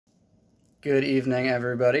Good evening,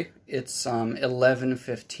 everybody. It's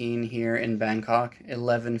 11:15 here in Bangkok,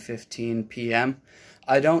 11:15 p.m.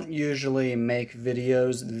 I don't usually make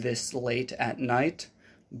videos this late at night,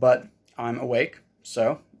 but I'm awake,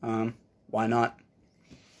 so why not?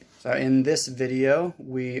 So in this video,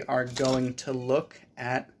 we are going to look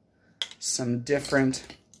at some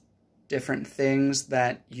different things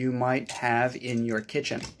that you might have in your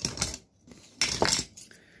kitchen.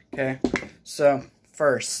 Okay, so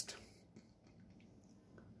first,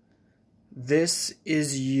 this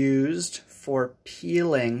is used for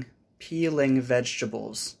peeling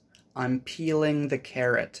vegetables. I'm peeling the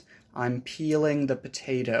carrot. I'm peeling the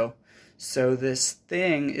potato. So this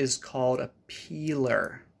thing is called a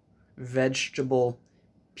peeler. Vegetable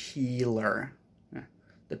peeler.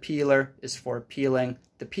 The peeler is for peeling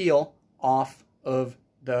the peel off of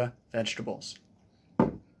the vegetables.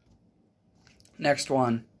 Next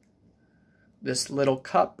one. This little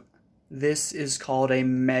cup. This is called a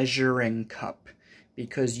measuring cup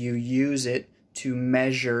because you use it to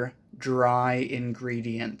measure dry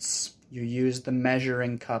ingredients. You use the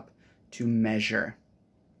measuring cup to measure.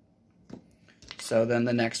 So then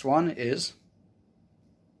the next one is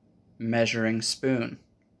measuring spoon.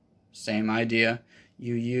 Same idea.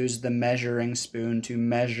 You use the measuring spoon to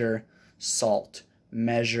measure salt,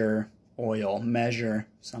 measure oil, measure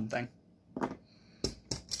something.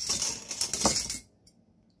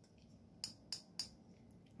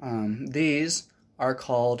 These are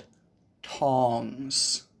called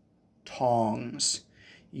tongs. Tongs.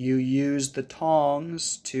 You use the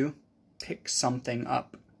tongs to pick something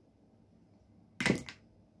up.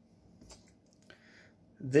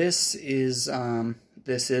 This is a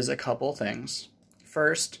couple things.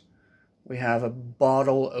 First, we have a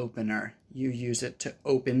bottle opener. You use it to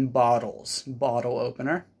open bottles. Bottle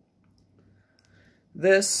opener.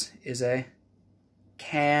 This is a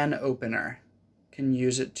can opener. Can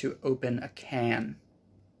use it to open a can.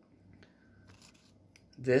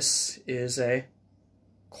 This is a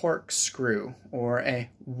corkscrew or a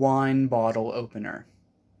wine bottle opener.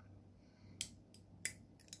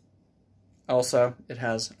 Also, it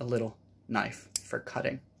has a little knife for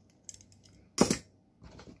cutting.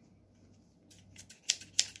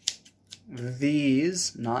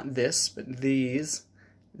 These, not this, but these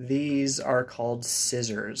are called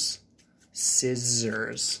scissors.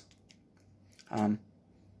 Scissors.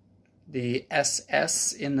 The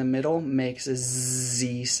SS in the middle makes a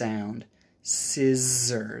Z sound.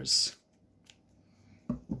 Scissors.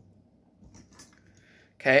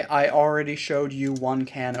 Okay, I already showed you one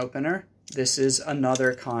can opener. This is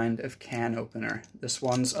another kind of can opener. This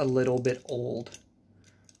one's a little bit old.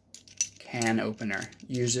 Can opener.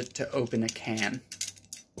 Use it to open a can.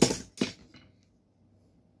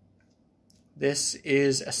 This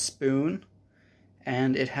is a spoon,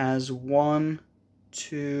 and it has 1,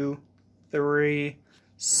 2, 3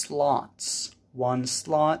 slots. 1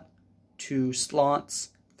 slot, 2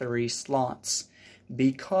 slots, 3 slots.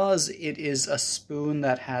 Because it is a spoon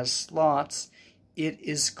that has slots, it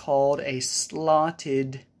is called a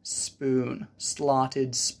slotted spoon.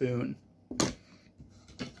 Slotted spoon.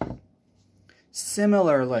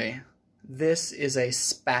 Similarly, this is a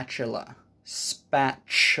spatula.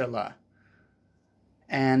 Spatula.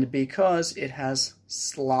 And because it has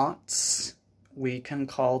slots, we can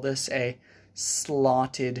call this a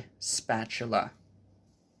slotted spatula.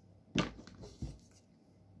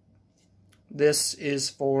 This is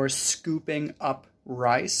for scooping up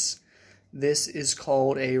rice. This is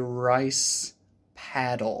called a rice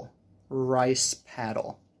paddle. Rice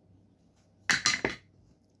paddle.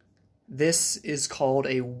 This is called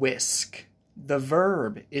a whisk. The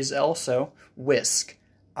verb is also whisk.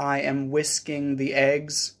 I am whisking the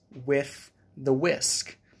eggs with the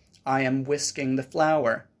whisk. I am whisking the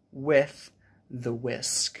flour with the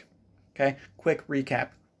whisk. Okay, quick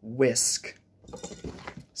recap. Whisk.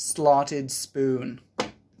 Slotted spoon.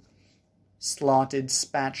 Slotted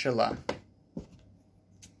spatula.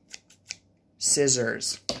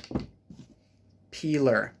 Scissors.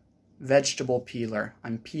 Peeler. Vegetable peeler.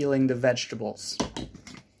 I'm peeling the vegetables.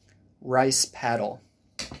 Rice paddle.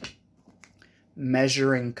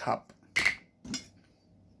 Measuring cup.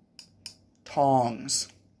 Tongs.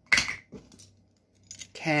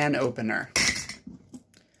 Can opener.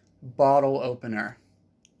 Bottle opener.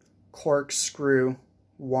 Corkscrew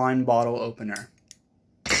wine bottle opener.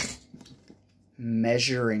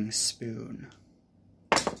 Measuring spoon.